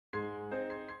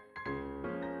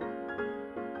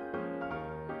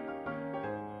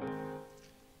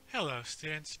Hello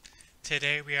students.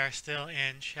 Today we are still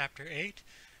in Chapter 8.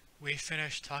 We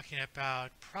finished talking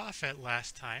about profit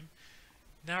last time.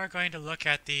 Now we're going to look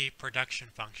at the production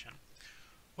function.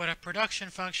 What a production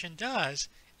function does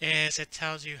is it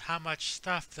tells you how much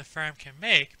stuff the firm can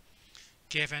make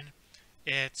given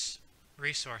its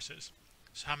resources.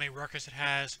 So how many workers it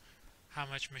has, how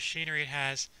much machinery it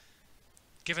has.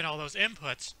 Given all those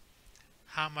inputs,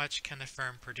 how much can the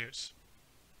firm produce?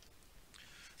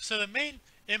 So the main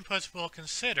inputs we'll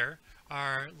consider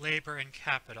are labor and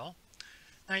capital.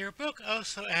 Now your book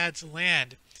also adds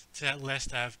land to that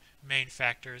list of main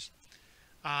factors.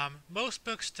 Most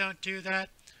books don't do that.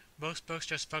 Most books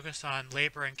just focus on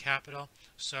labor and capital,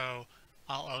 so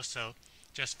I'll also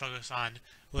just focus on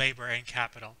labor and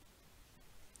capital.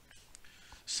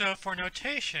 So for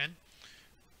notation,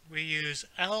 we use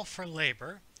L for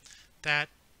labor. That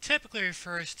typically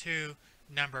refers to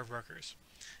number of workers.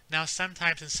 Now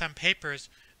sometimes in some papers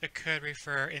it could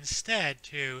refer instead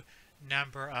to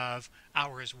number of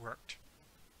hours worked.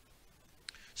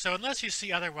 So unless you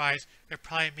see otherwise, it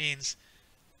probably means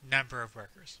number of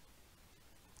workers.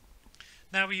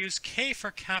 Now we use K for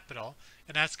capital,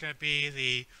 and that's going to be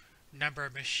the number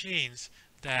of machines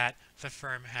that the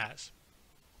firm has.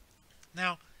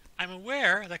 Now I'm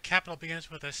aware that capital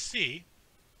begins with a C,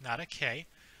 not a K,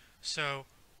 so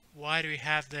why do we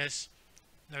have this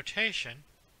notation?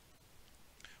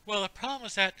 Well, the problem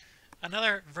is that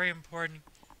another very important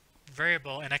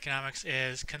variable in economics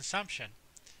is consumption.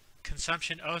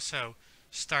 Consumption also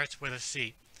starts with a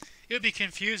C. It would be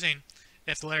confusing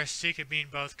if the letter C could mean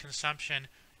both consumption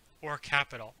or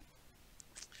capital.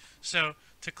 So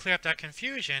to clear up that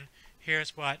confusion,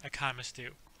 here's what economists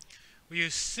do. We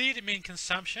use C to mean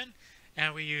consumption,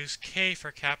 and we use K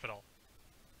for capital.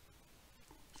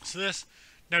 So this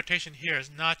notation here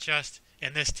is not just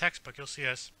in this textbook. You'll see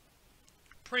us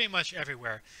pretty much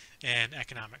everywhere in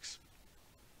economics.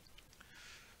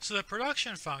 So the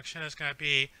production function is going to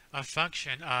be a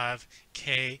function of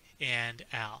K and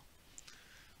L.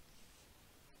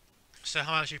 So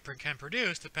how much you can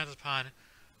produce depends upon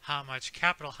how much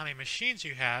capital, how many machines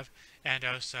you have, and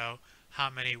also how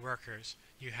many workers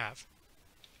you have.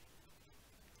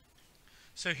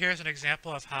 So here's an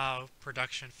example of how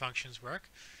production functions work.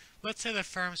 Let's say the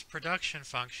firm's production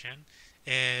function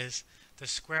is the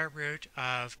square root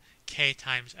of K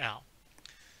times L.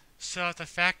 So if the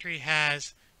factory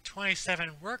has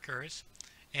 27 workers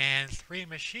and 3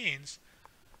 machines,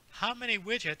 how many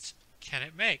widgets can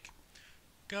it make?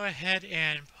 Go ahead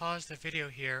and pause the video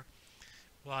here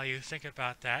while you think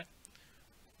about that.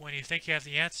 When you think you have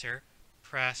the answer,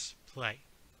 press play.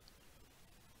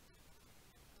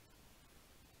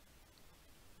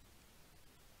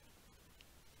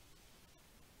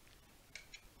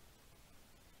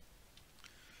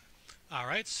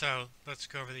 Alright, so let's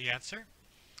go over the answer.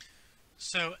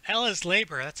 So L is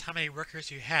labor, that's how many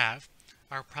workers you have.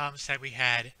 Our problem said we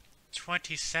had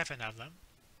 27 of them.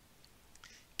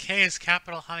 K is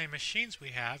capital, how many machines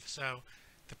we have. So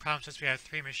the problem says we have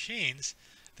 3 machines.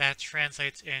 That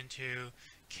translates into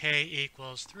K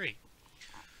equals 3.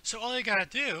 So all you gotta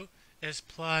do is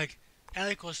plug L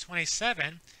equals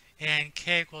 27 and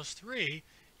K equals 3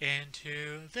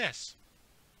 into this.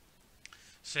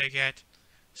 So you get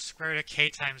square root of K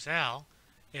times L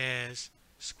is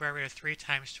square root of 3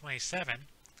 times 27.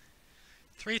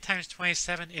 3 times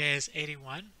 27 is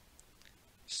 81.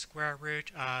 Square root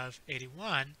of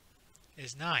 81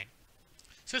 is 9.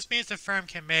 So this means the firm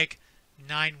can make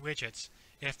 9 widgets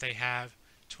if they have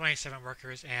 27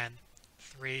 workers and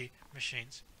 3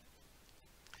 machines.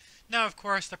 Now, of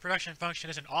course, the production function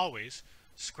isn't always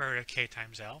square root of K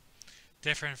times L.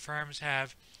 Different firms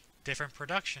have different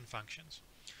production functions.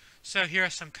 So here are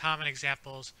some common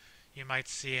examples you might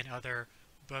see in other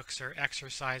books or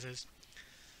exercises.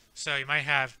 So you might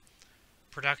have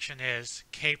production is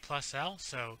K plus L,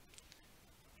 so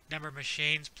number of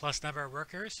machines plus number of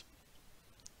workers.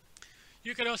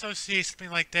 You could also see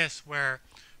something like this where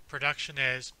production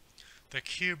is the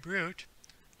cube root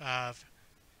of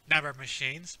number of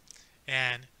machines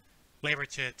and labor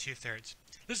to 2/3.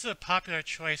 This is a popular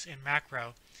choice in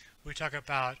macro. We talk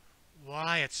about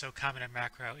why it's so common in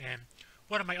macro in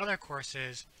one of my other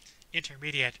courses,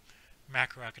 intermediate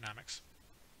macroeconomics.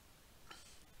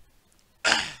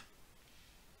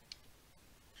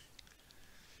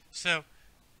 So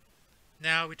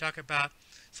now we talk about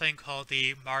something called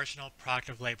the marginal product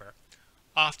of labor,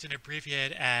 often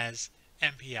abbreviated as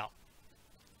MPL.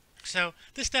 So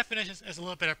this definition is a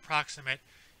little bit approximate.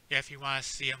 If you want to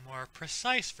see a more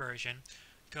precise version,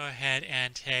 go ahead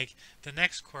and take the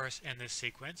next course in this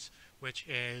sequence, which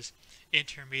is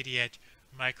intermediate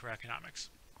microeconomics.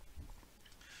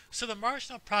 So the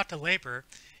marginal product of labor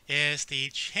is the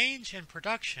change in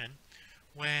production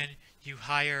when you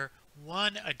hire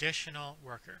one additional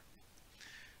worker.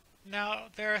 Now,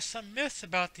 there are some myths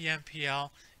about the MPL,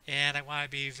 and I want to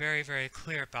be very, very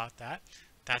clear about that.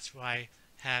 That's why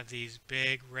I have these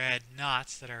big red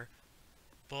knots that are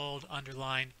bold,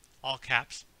 underlined, all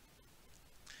caps.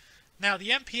 Now, the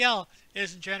MPL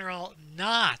is in general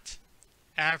not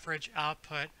average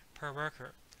output per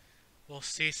worker. We'll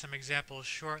see some examples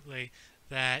shortly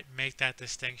that make that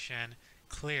distinction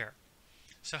clear.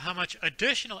 So how much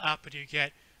additional output you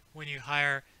get when you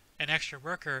hire an extra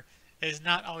worker is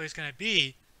not always going to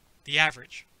be the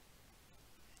average.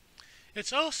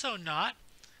 It's also not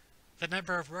the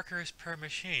number of workers per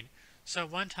machine. So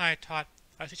one time I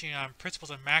was teaching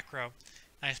principles of macro,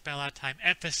 and I spent a lot of time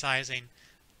emphasizing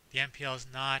the MPL is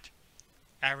not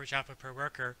average output per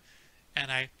worker,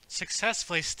 and I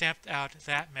successfully stamped out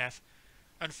that myth.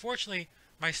 Unfortunately,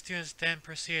 my students then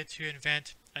proceeded to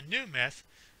invent a new myth.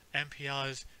 MPL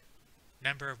is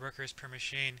number of workers per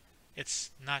machine.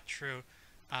 It's not true.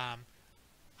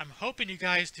 I'm hoping you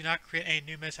guys do not create any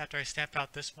new myths after I stamp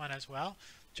out this one as well.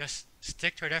 Just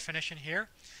stick to our definition here.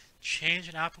 Change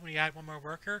an output when you add one more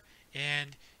worker,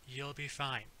 and you'll be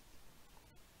fine.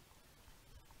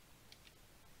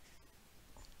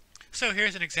 So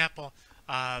here's an example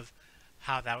of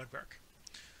how that would work.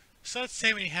 So let's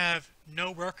say when you have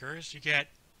no workers, you get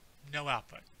no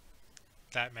output.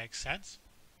 That makes sense.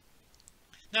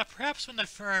 Now perhaps when the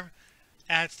firm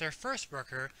adds their first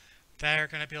worker, they're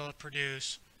going to be able to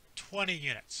produce 20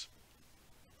 units.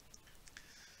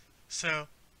 So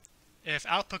if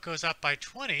output goes up by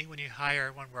 20 when you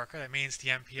hire one worker, that means the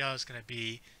MPL is going to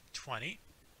be 20.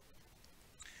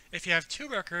 If you have two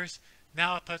workers,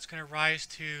 now output's going to rise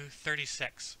to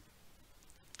 36.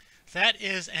 That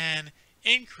is an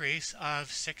increase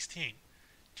of 16.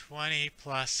 20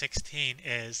 plus 16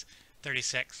 is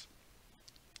 36.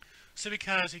 So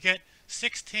because you get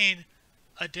 16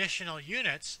 additional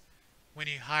units when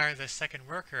you hire the second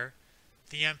worker,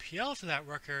 the MPL for that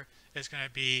worker is going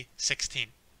to be 16.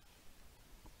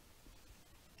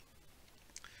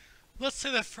 Let's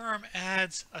say the firm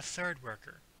adds a third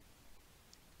worker.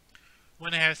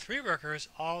 When they have three workers,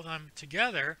 all of them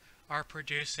together are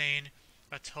producing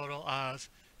a total of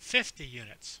 50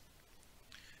 units.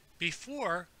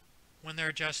 Before, when there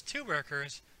were just two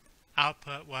workers,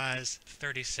 output was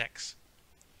 36.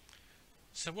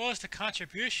 So what was the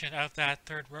contribution of that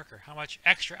third worker? How much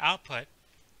extra output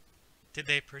did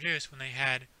they produce when they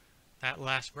had that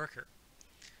last worker?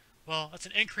 Well, that's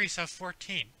an increase of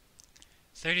 14.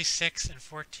 36 and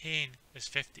 14 is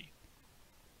 50.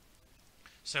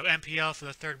 So MPL for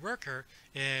the third worker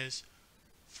is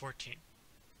 14.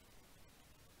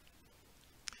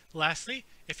 Lastly,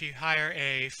 if you hire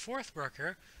a fourth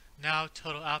worker, now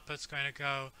total output is going to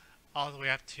go all the way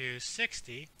up to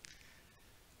 60.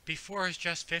 Before is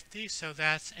just 50, so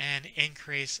that's an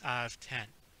increase of 10.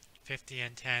 50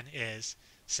 and 10 is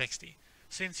 60.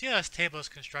 So you can see how this table is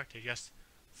constructed. Just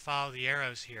follow the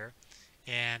arrows here,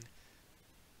 and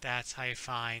that's how you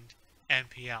find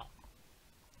MPL.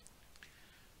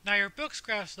 Now your books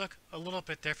graphs look a little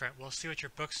bit different. We'll see what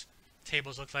your books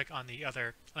tables look like on the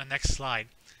next slide.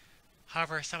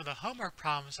 However, some of the homework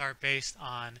problems are based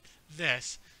on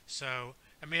this, so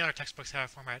many other textbooks have a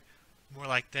format more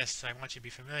like this, so I want you to be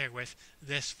familiar with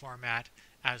this format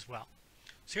as well.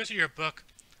 So here's what your book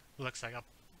looks like. I'll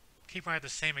keep running the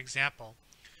same example.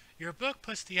 Your book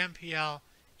puts the MPL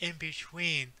in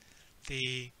between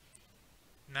the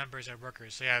numbers of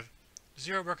workers. So you have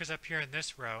 0 workers up here in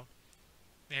this row,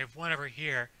 and you have 1 over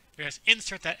here. You just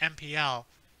insert that MPL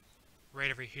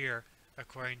right over here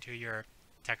according to your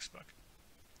textbook.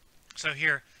 So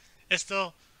here, it's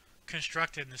still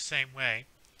constructed in the same way.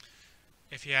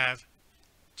 If you have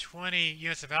 20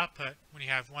 units of output when you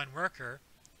have 1 worker,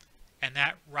 and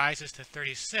that rises to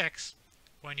 36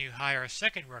 when you hire a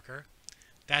second worker,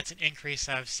 that's an increase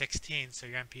of 16, so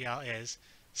your MPL is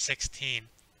 16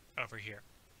 over here.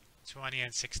 20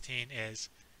 and 16 is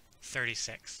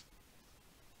 36.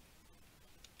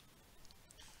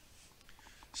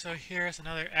 So here's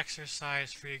another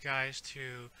exercise for you guys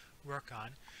to work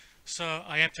on. So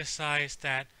I emphasize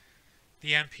that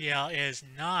the MPL is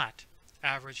not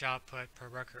average output per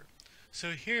worker.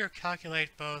 So here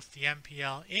calculate both the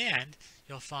MPL and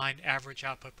you'll find average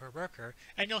output per worker,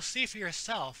 and you'll see for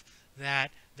yourself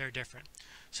that they're different.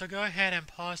 So go ahead and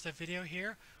pause the video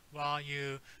here while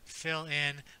you fill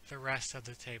in the rest of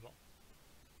the table.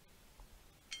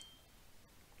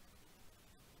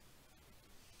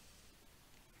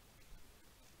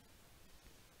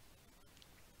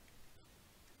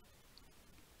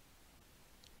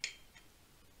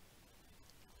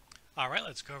 Alright,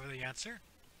 let's go over the answer.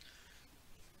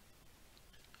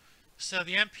 So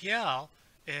the MPL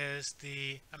is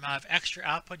the amount of extra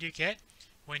output you get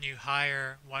when you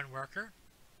hire one worker.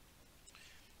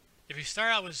 If you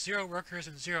start out with 0 workers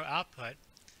and 0 output,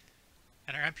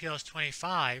 and our MPL is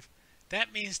 25,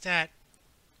 that means that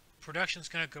production is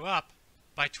going to go up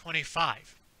by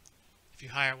 25 if you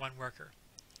hire one worker.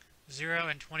 0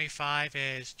 and 25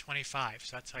 is 25,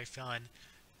 so that's how I fill in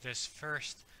this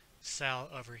first cell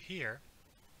over here.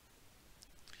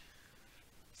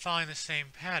 Following the same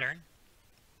pattern,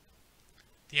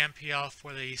 the MPL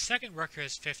for the second worker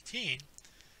is 15.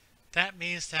 That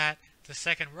means that the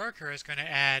second worker is going to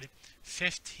add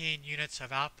 15 units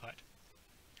of output.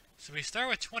 So we start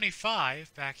with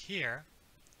 25 back here,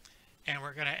 and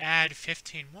we're going to add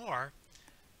 15 more.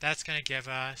 That's going to give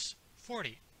us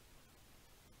 40.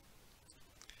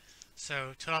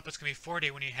 So total output is going to be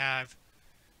 40 when you have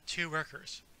 2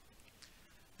 workers.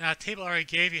 Now the table already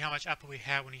gave you how much output we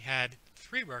had when we had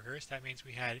 3 workers. That means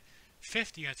we had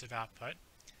 50 units of output.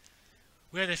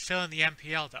 We had to fill in the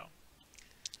MPL though.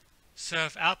 So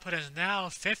if output is now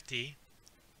 50,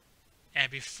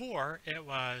 and before it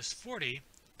was 40,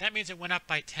 that means it went up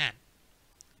by 10.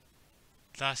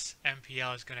 Thus,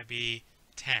 MPL is going to be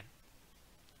 10.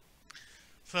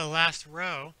 For the last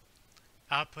row,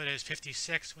 output is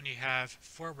 56 when you have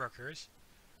 4 workers.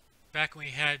 Back when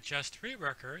we had just 3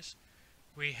 workers,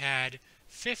 we had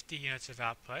 50 units of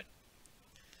output.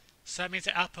 So that means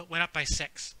the output went up by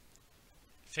 6.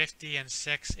 50 and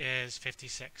 6 is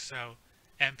 56. So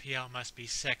MPL must be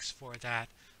 6 for that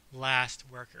last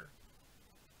worker.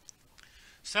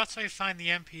 So that's how we find the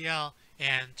MPL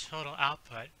and total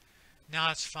output. Now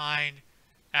let's find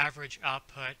average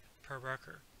output per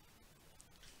worker.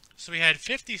 So we had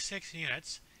 56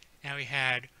 units and we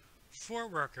had 4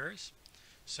 workers.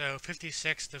 So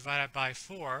 56 divided by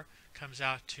 4 comes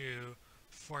out to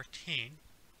 14.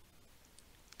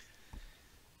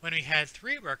 When we had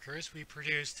 3 workers, we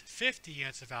produced 50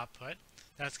 units of output.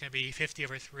 That's going to be 50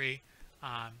 over 3.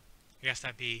 I guess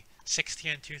that'd be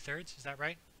 16 and 2/3. Is that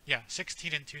right? Yeah,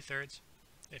 16 and 2/3,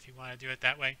 if you want to do it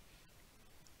that way.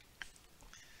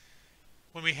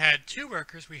 When we had 2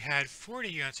 workers, we had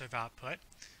 40 units of output.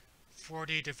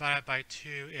 40 divided by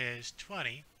 2 is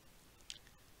 20.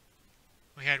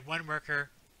 We had 1 worker,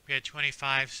 we had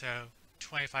 25, so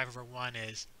 25 over 1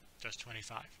 is just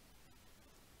 25.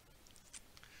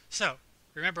 So,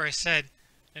 remember I said,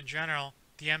 in general,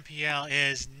 the MPL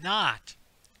is not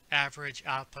average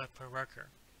output per worker.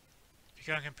 If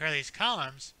you go and compare these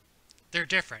columns, they're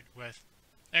different, with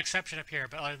an exception up here,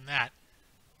 but other than that,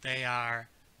 they are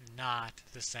not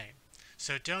the same.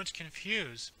 So don't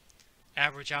confuse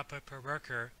average output per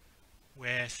worker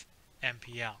with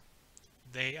MPL.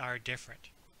 They are different.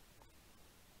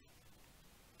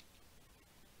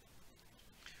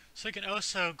 So you can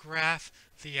also graph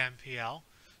the MPL.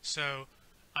 So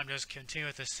I'm just continuing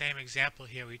with the same example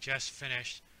here we just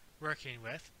finished working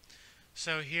with.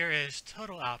 So here is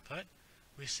total output.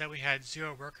 We said we had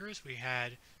 0 workers, we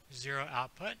had 0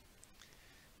 output.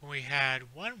 When we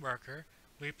had 1 worker,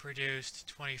 we produced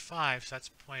 25, so that's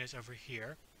point is over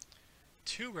here.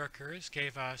 2 workers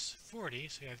gave us 40,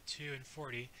 so we have 2 and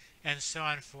 40, and so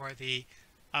on for the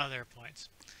other points.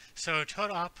 So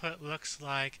total output looks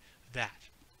like that.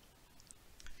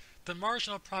 The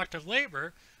marginal product of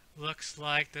labor looks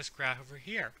like this graph over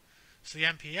here. So the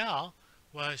MPL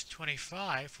was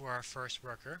 25 for our first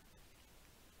worker.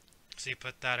 So you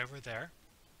put that over there.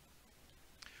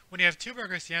 When you have 2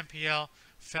 workers, the MPL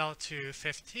fell to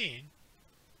 15.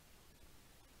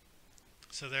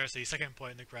 So there's the second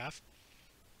point in the graph.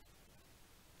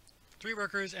 3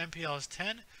 workers, MPL is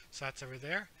 10, so that's over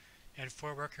there. And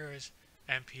 4 workers,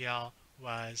 MPL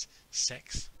was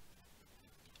 6.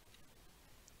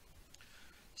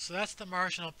 So that's the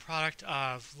marginal product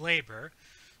of labor.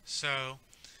 So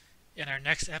in our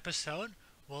next episode,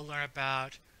 we'll learn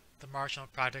about the marginal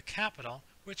product of capital,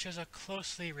 which is a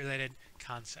closely related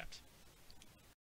concept.